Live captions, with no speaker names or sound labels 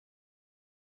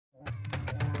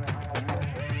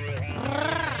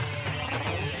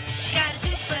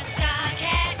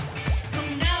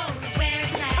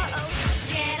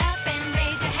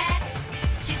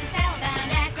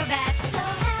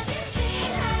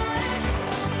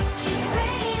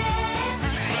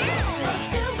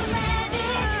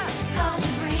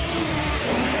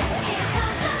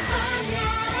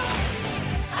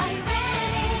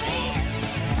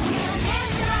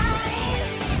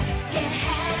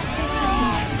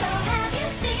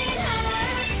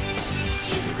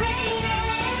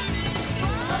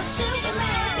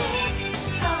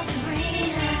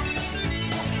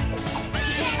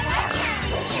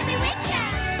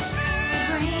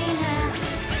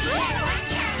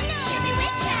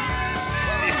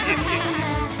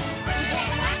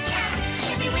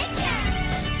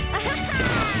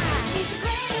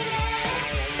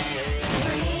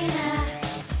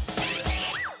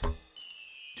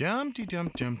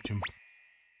Dum-de-dum-dum-dum.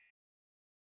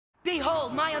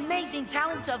 Behold my amazing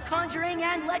talents of conjuring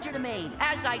and legerdemain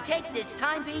as I take this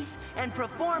timepiece and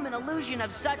perform an illusion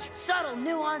of such subtle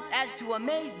nuance as to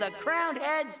amaze the crowned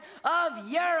heads of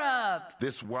Europe.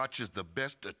 This watch is the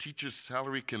best a teacher's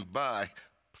salary can buy.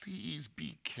 Please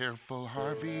be careful,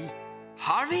 Harvey.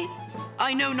 Harvey?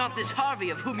 I know not this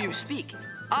Harvey of whom you speak.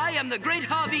 I am the great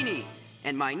Harvini,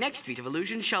 and my next feat of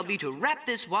illusion shall be to wrap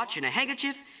this watch in a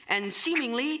handkerchief and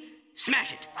seemingly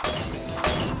smash it.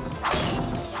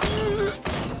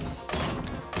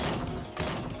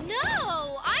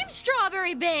 No, I'm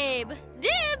Strawberry Babe.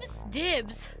 Dibs.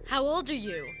 Dibs, how old are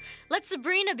you? Let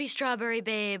Sabrina be Strawberry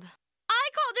Babe. I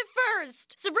called it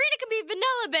first. Sabrina can be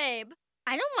Vanilla Babe.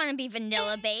 I don't want to be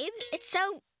Vanilla Babe. It's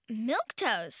so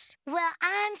milquetoast. Well,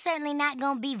 I'm certainly not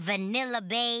gonna be Vanilla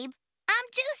Babe. I'm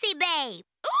Juicy Babe.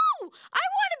 Ooh, I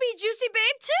want to be Juicy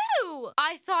Babe too.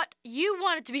 I thought you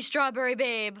wanted to be Strawberry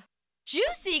Babe.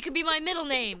 Juicy could be my middle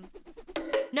name.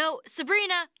 No,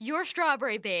 Sabrina, you're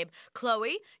Strawberry Babe.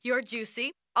 Chloe, you're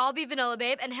Juicy. I'll be Vanilla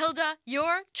Babe. And Hilda,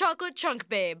 you're Chocolate Chunk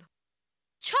Babe.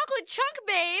 Chocolate Chunk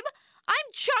Babe?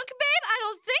 I'm Chunk Babe? I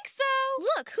don't think so.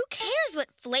 Look, who cares what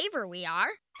flavor we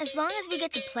are? As long as we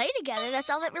get to play together,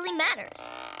 that's all that really matters.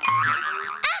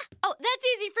 Ah! Oh, that's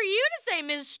easy for you to say,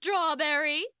 Ms.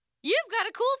 Strawberry. You've got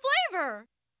a cool flavor.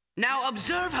 Now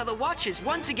observe how the watch is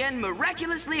once again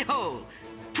miraculously whole.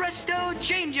 Presto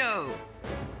changeo!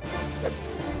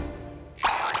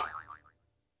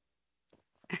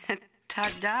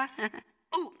 Ta-da!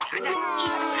 Ooh,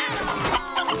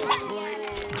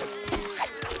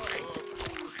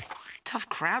 tough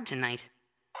crowd tonight.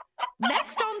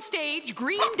 Next on stage,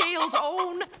 Greendale's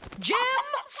own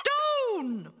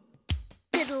Gemstone.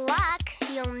 Good luck.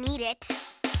 You'll need it.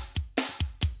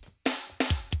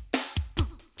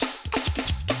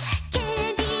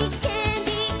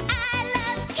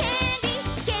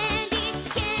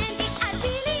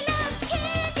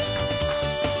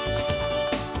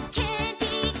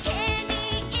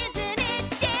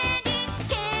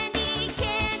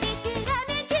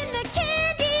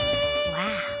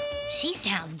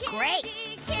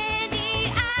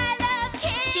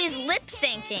 She's lip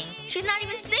syncing. She's not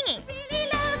even singing.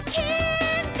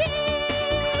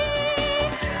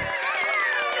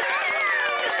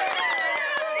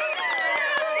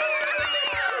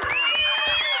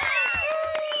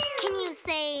 Can you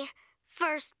say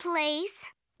first place?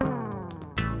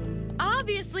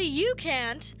 Obviously you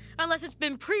can't, unless it's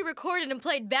been pre-recorded and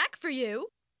played back for you.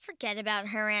 Forget about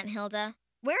her, Aunt Hilda.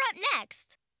 We're up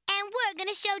next. And we're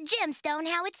gonna show Gemstone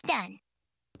how it's done.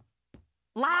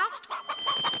 Last,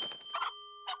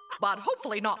 but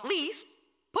hopefully not least,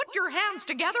 put your hands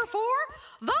together for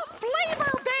the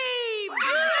Flavor Babe!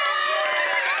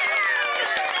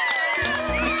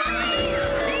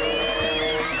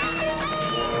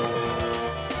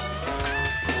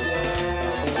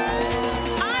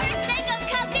 Orange mango,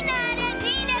 coconut, and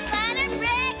peanut butter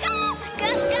prickle.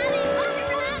 Gummy,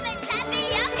 buttermilk, and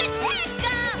tapioca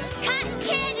tickle. Cotton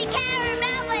candy,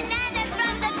 caramel, bananas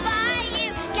from the bayou.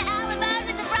 Get all about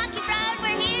with the rocky road.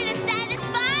 We're here to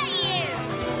satisfy you.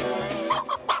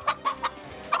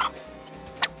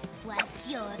 What's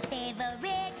your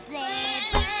favorite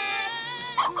flavor?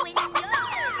 When you're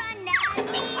on that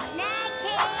sweet snack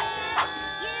tail,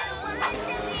 you want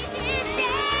the richest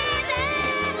ever.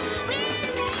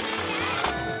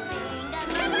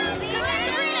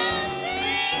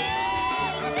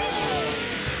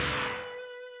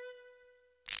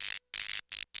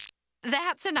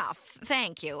 That's enough,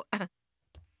 thank you.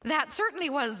 That certainly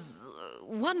was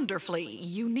wonderfully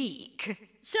unique.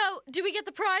 So, do we get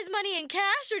the prize money in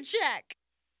cash or check?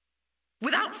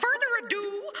 Without further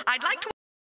ado, I'd like to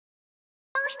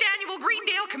first annual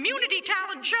Greendale Community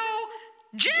Talent Show,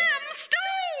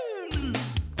 Gemstone!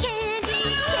 Candy,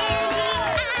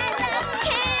 candy, I love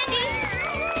candy.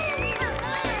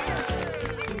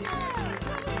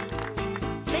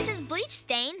 Mrs.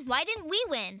 Bleachstain, why didn't we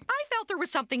win? I felt there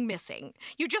was something missing.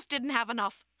 You just didn't have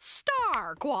enough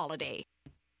star quality.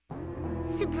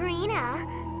 Sabrina,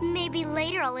 maybe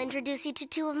later I'll introduce you to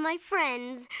two of my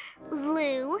friends,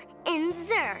 Lou and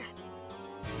Zer.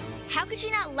 How could she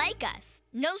not like us?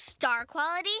 No star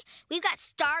quality? We've got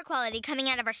star quality coming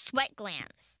out of our sweat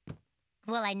glands.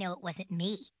 Well, I know it wasn't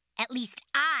me. At least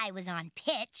I was on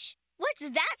pitch. What's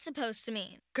that supposed to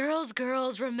mean? Girls,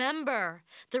 remember.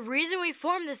 The reason we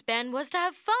formed this band was to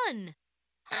have fun.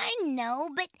 I know,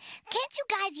 but can't you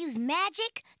guys use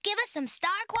magic? Give us some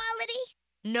star quality?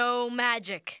 No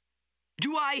magic.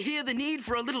 Do I hear the need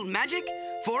for a little magic?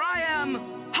 For I am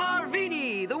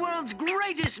Harvini, the world's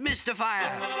greatest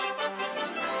mystifier.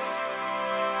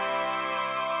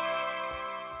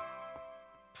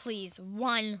 Please,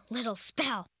 one little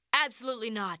spell.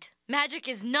 Absolutely not. Magic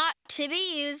is not To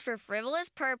be used for frivolous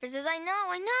purposes, I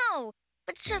know.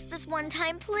 But just this one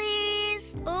time,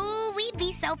 please. Ooh, we'd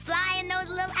be so fly in those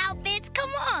little outfits. Come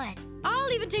on.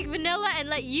 I'll even take vanilla and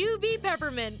let you be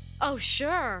peppermint. Oh,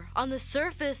 sure. On the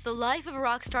surface, the life of a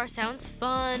rock star sounds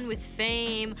fun with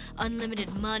fame,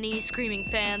 unlimited money, screaming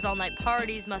fans, all-night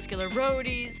parties, muscular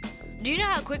roadies. Do you know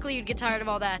how quickly you'd get tired of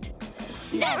all that?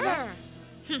 Never.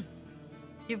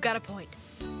 You've got a point.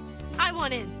 I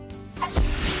want in.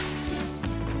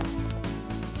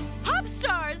 Pop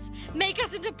stars! Make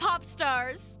us into pop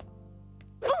stars.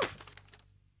 Oof.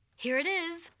 Here it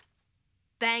is.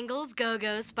 Bangles,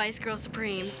 Go-Go's, Spice Girl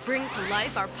Supremes bring to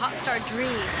life our pop star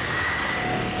dreams.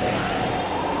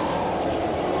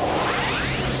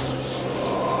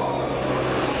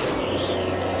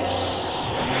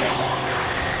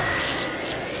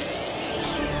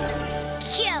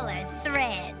 Killer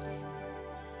threads.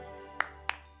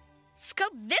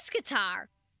 Scope this guitar.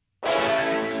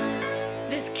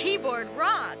 This keyboard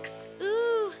rocks.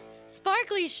 Ooh,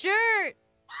 sparkly shirt.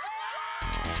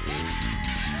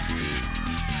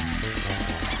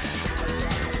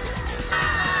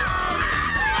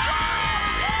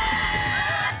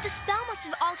 The spell must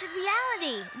have altered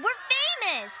reality. We're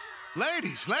famous.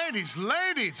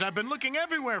 Ladies, I've been looking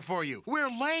everywhere for you.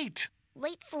 We're late.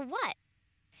 Late for what?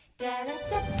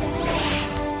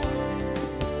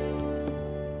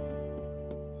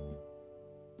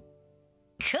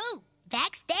 Cool.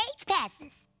 Backstage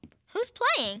passes. Who's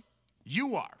playing?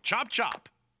 You are. Chop, chop.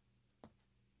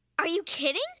 Are you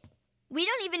kidding? We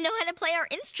don't even know how to play our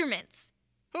instruments.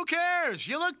 Who cares?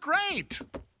 You look great.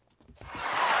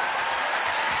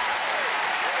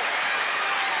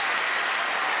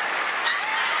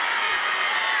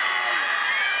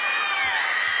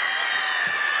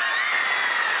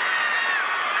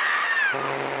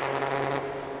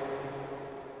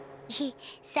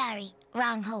 Sorry,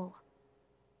 wrong hole.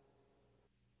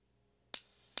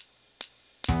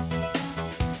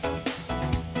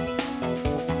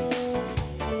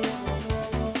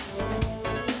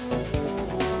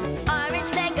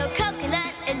 Orange, mango,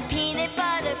 coconut, and peanut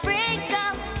butter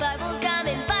sprinkle. Bubble gum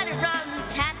and butter rum,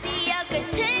 tapioca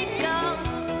tinkle.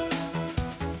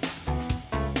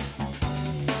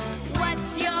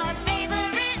 What's your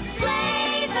favorite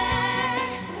flavor?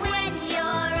 When you're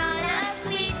on a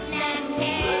sweet snack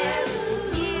tear,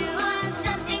 you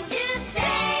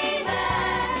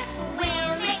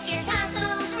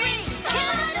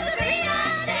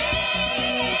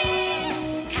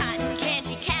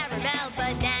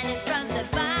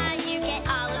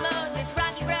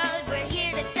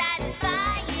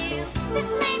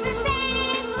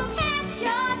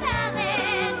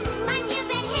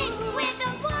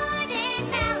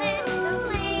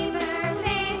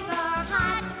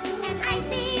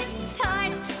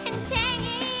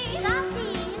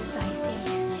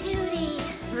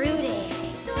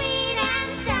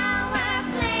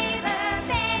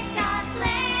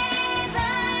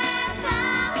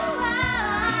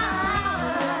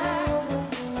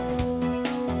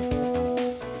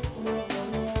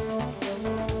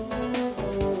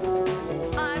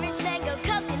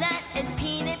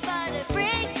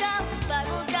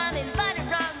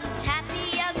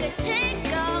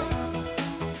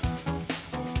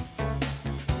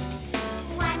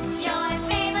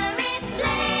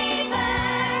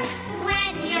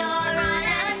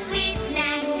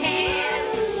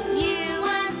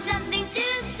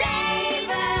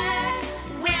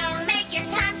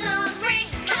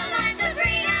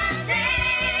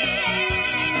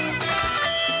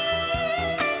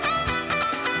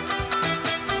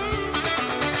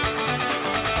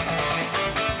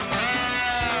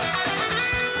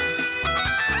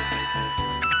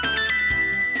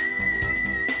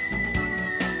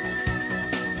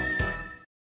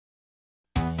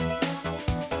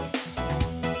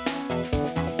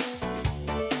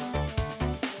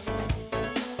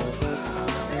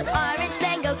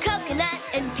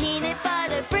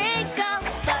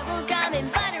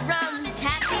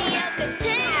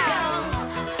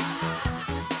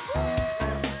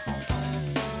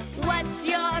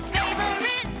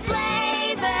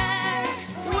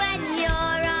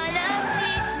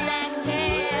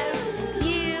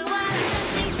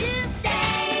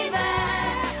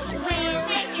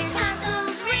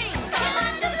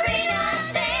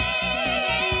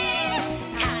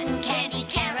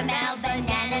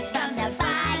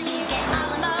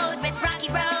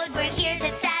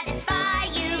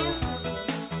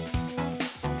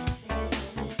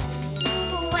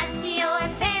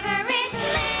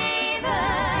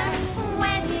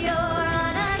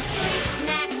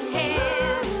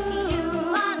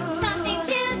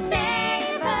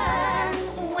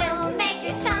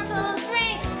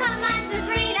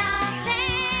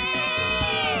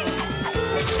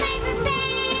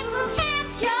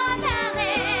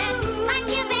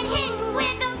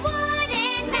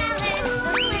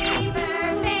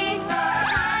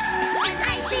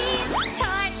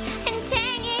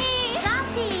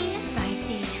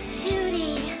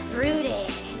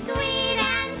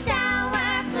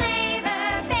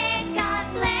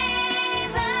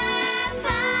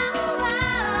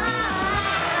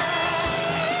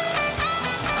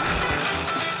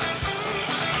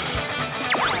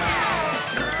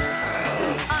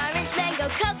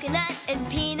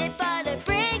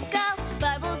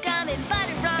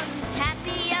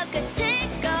could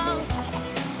tickle.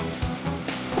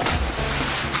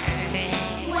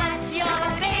 What's your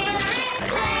favorite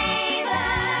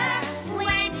flavor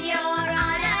when you're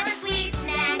on a sweet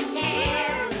snack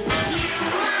tear? You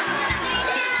want something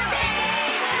to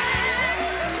savor.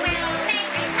 We'll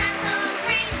make your tonsils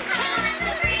ring. Come on,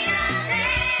 Sabrina,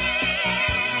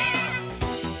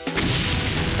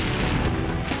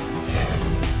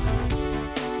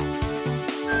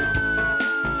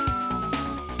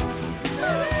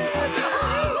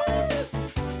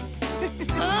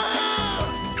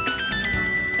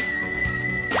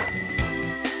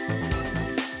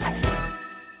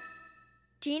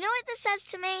 Do you know what this says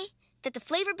to me? That the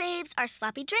Flavor Babes are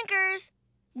sloppy drinkers.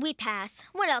 We pass.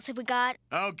 What else have we got?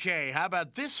 Okay, how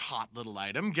about this hot little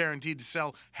item guaranteed to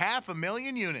sell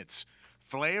 500,000 units?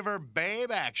 Flavor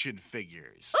Babe action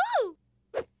figures. Ooh!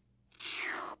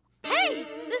 Hey,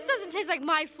 this doesn't taste like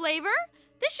my flavor.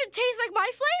 This should taste like my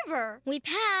flavor. We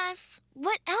pass.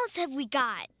 What else have we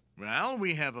got? Well,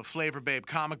 we have a Flavor Babe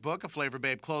comic book, a Flavor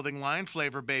Babe clothing line,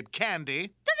 Flavor Babe candy.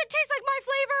 Does it taste like my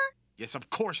flavor? Yes, of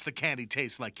course the candy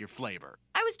tastes like your flavor.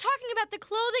 I was talking about the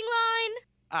clothing line.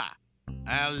 Ah,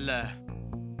 I'll,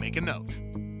 make a note.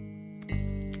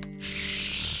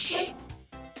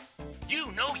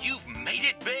 You know you've made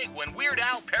it big when Weird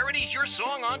Al parodies your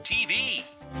song on TV.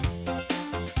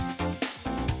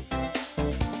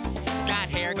 Got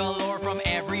hair galore from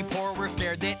every pore, we're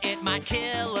scared that it might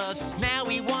kill us. Now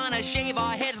we wanna shave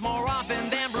our heads more often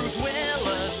than Bruce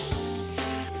Willis.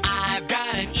 I've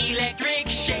got an electric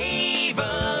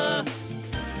shaver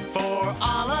for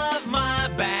all of my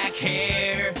back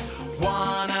hair.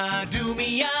 Wanna do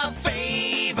me a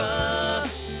favor?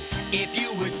 If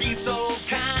you would be so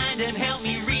kind and help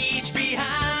me reach behind.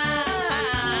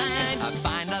 I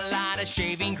find a lot of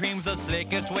shaving cream's the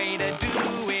slickest way to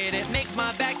do it. It makes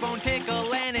my backbone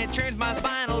tickle and it churns my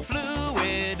spinal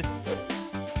fluid.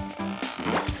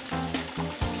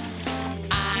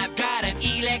 I've got an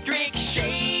electric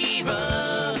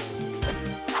shaver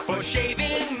for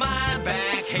shaving my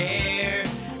back hair.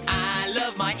 I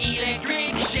love my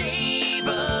electric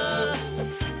shaver.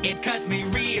 It cuts me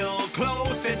real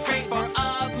close. It's great for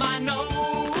up my nose.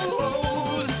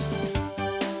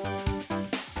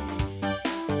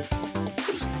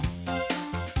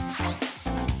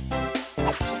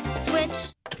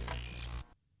 Switch.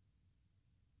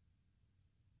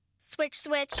 Switch,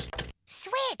 switch.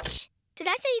 Switch! Did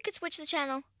I say you could switch the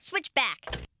channel? Switch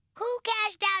back. Who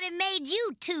cashed out and made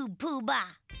YouTube,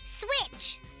 Pooh-Bah?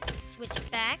 Switch!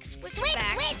 Switch back, switch, Switch,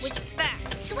 back, switch. back.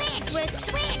 Switch! Switch,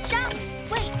 Switch! Stop!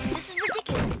 Wait, this is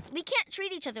ridiculous. We can't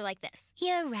treat each other like this.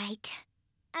 You're right.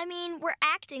 I mean, we're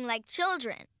acting like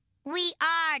children. We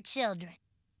are children.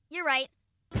 You're right.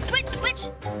 Switch, switch,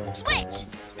 switch!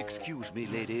 Excuse me,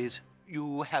 ladies.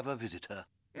 You have a visitor.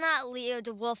 Not Leo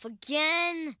DeWolf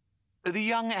again. The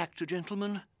young actor,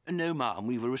 gentlemen. No, ma'am,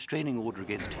 we've a restraining order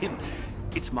against him.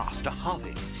 It's Master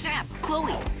Harvey. Sap,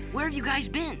 Chloe, where have you guys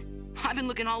been? I've been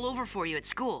looking all over for you at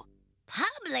school.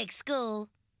 Public school?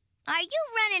 Are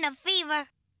you running a fever?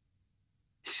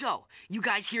 So, you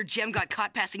guys hear Jem got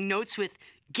caught passing notes with,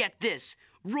 get this,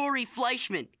 Rory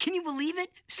Fleischman. Can you believe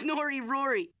it? Snorri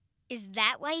Rory. Is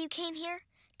that why you came here?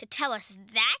 To tell us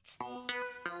that?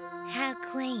 How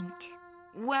quaint.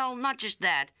 Well, not just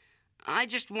that. I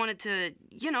just wanted to,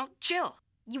 chill.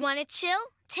 You want to chill?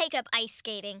 Take up ice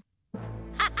skating.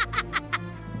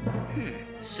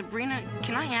 Sabrina,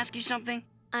 can I ask you something?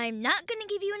 I'm not going to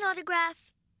give you an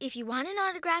autograph. If you want an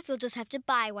autograph, you'll just have to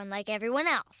buy one like everyone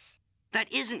else.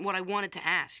 That isn't what I wanted to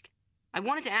ask. I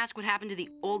wanted to ask what happened to the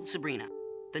old Sabrina.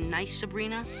 The nice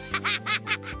Sabrina.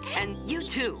 And you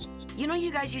too. You know,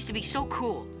 you guys used to be so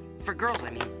cool. For girls,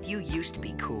 I mean, you used to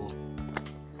be cool.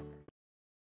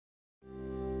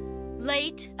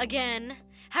 Late again.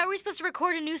 How are we supposed to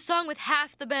record a new song with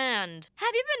half the band?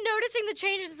 Have you been noticing the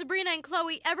change in Sabrina and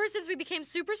Chloe ever since we became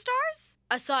superstars?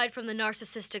 Aside from the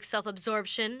narcissistic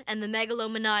self-absorption and the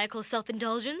megalomaniacal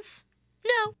self-indulgence?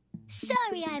 No.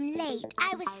 Sorry I'm late.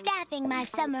 I was staffing my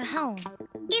summer home.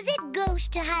 Is it gauche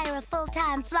to hire a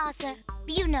full-time flosser?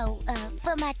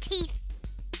 For my teeth.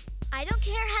 I don't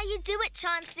care how you do it,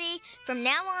 Chauncey. From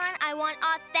now on, I want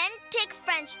authentic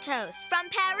French toast from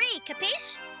Paris,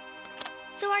 capiche?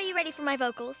 So are you ready for my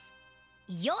vocals?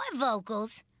 Your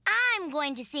vocals? I'm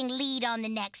going to sing lead on the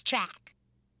next track.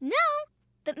 No,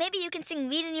 but maybe you can sing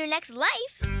lead in your next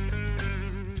life.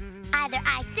 Either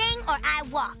I sing or I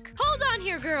walk. Hold on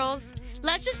here, girls.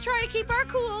 Let's just try to keep our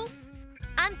cool.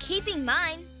 I'm keeping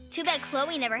mine. Too bad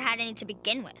Chloe never had any to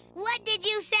begin with. What did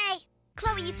you say?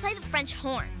 Chloe, you play the French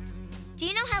horn. Do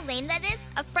you know how lame that is?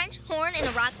 A French horn in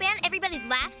a rock band? Everybody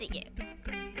laughs at you.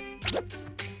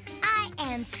 I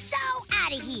am so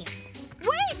out of here.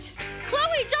 Wait!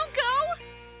 Chloe, don't go!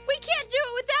 We can't do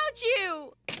it without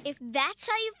you! If that's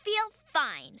how you feel,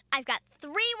 fine. I've got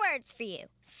 3 words for you.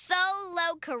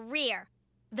 Solo career.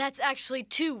 That's actually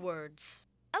 2 words.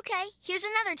 Okay, here's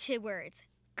another 2 words.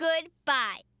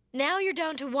 Goodbye. Now you're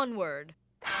down to 1 word.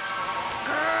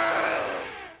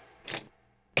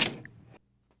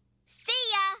 See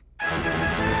ya!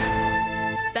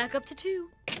 Back up to 2.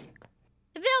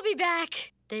 They'll be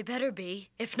back. They better be.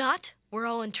 If not, we're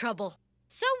all in trouble.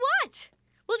 So what?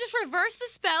 We'll just reverse the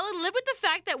spell and live with the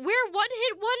fact that we're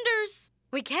one-hit wonders.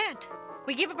 We can't.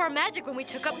 We gave up our magic when we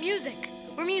took up music.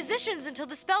 We're musicians until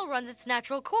the spell runs its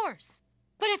natural course.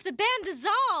 But if the band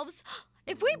dissolves,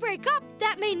 if we break up,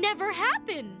 that may never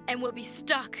happen. And we'll be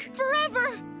stuck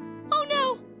forever. Oh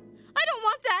no, I don't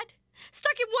want that.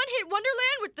 Stuck in one-hit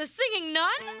wonderland with the singing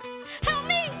nun? Help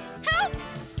me! Help!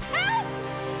 Help!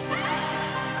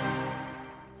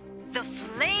 The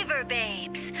Flavor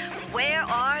Babes. Where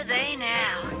are they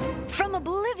now? From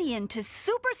oblivion to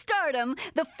superstardom,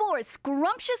 the 4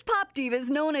 scrumptious pop divas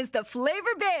known as the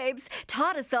Flavor Babes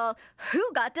taught us all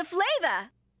who got to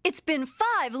flavor. It's been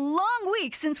 5 long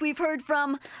weeks since we've heard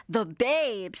from the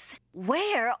Babes.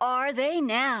 Where are they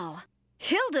now?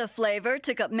 Hilda Flavor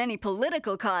took up many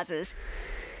political causes,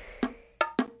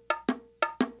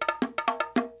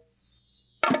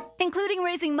 including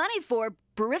raising money for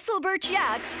Bristlebirch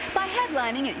Yaks by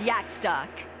headlining at Yakstock.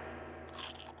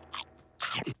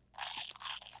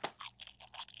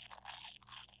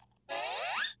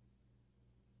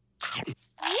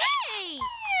 Yay!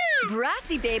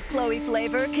 Brassy babe Chloe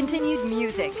Flavor continued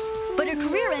music, but her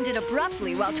career ended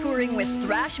abruptly while touring with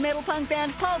thrash metal punk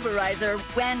band Pulverizer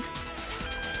when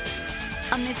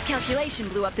a miscalculation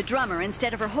blew up the drummer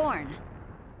instead of her horn.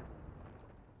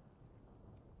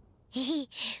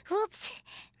 Oops,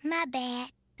 my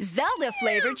bad. Zelda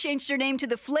Flavor changed her name to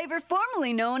the flavor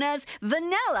formerly known as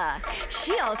Vanilla.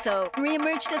 She also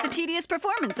reemerged as a tedious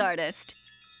performance artist.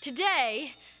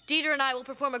 Today, Dieter and I will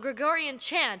perform a Gregorian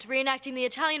chant reenacting the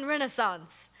Italian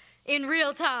Renaissance in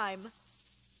real time.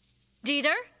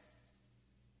 Dieter?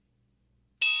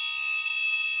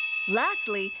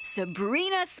 Lastly,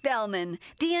 Sabrina Spellman,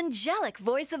 the angelic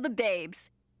voice of the Babes.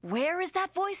 Where is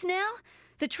that voice now?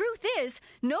 The truth is,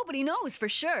 nobody knows for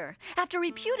sure. After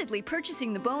reputedly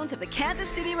purchasing the bones of the Kansas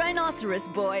City rhinoceros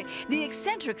boy, the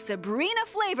eccentric Sabrina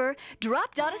Flavor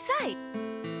dropped out of sight.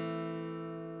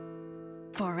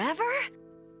 Forever?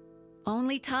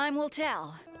 Only time will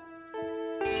tell.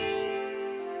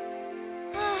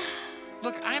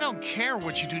 Look, I don't care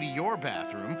what you do to your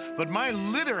bathroom, but my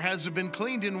litter hasn't been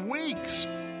cleaned in weeks.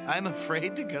 I'm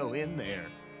afraid to go in there.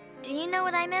 Do you know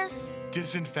what I miss?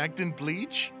 Disinfectant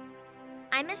bleach?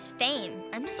 I miss fame.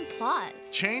 I miss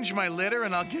applause. Change my litter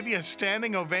and I'll give you a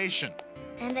standing ovation.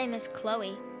 And I miss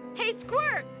Chloe. Hey,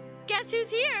 Squirt! Guess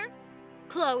who's here?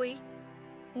 Chloe.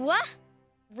 What?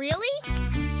 Really?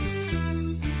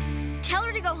 Tell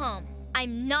her to go home.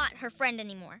 I'm not her friend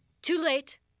anymore. Too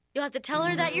late. You'll have to tell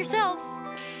her that yourself.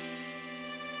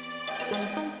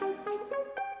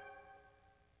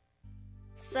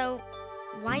 So,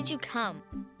 why'd you come?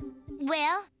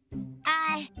 Well,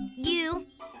 you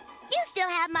still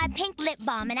have my pink lip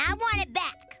balm and I want it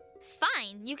back.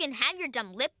 Fine, you can have your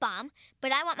dumb lip balm,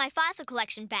 but I want my fossil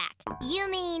collection back. You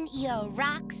mean your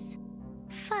rocks?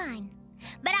 Fine,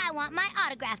 but I want my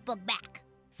autograph book back.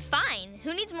 Fine,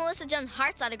 who needs Melissa Joan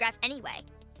Hart's autograph anyway?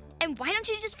 And why don't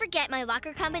you just forget my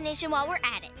locker combination while we're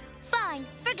at it? Fine,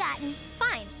 forgotten.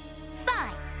 Fine.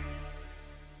 Fine.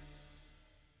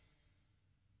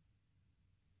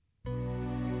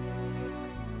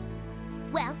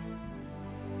 Well,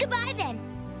 goodbye then.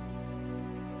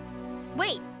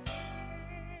 Wait.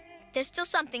 There's still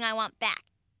something I want back.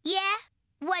 Yeah?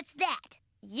 What's that?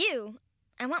 You.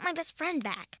 I want my best friend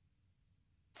back.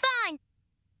 Fine.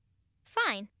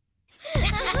 Fine.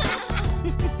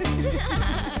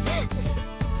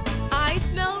 I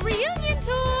smell reunion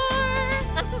tour!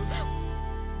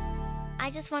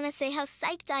 I just want to say how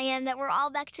psyched I am that we're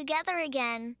all back together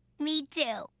again. Me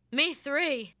too. Me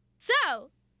 3.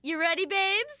 So, you ready,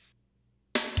 babes?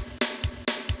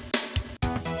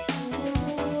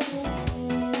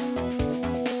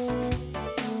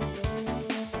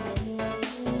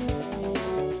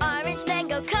 Orange,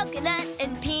 mango, coconut,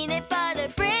 and peanut butter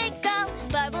sprinkle.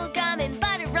 Bubble gum and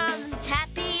butter rum,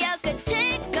 tapioca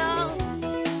tickle.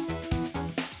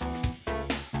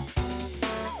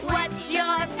 What's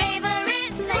your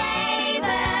favorite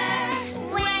flavor?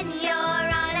 When you're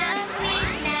on a sweet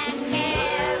snack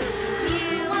tear,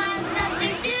 you want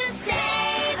something to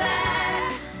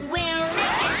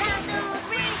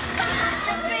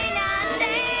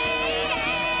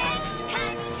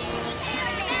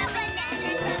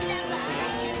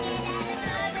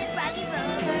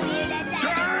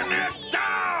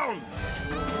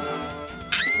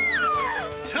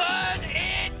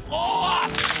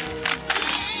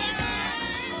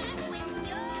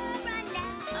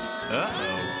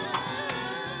Uh-oh.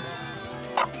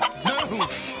 No!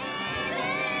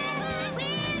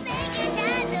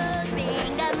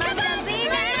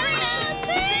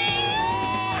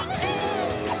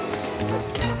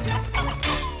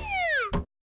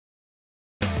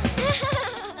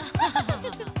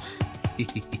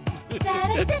 Da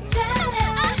da da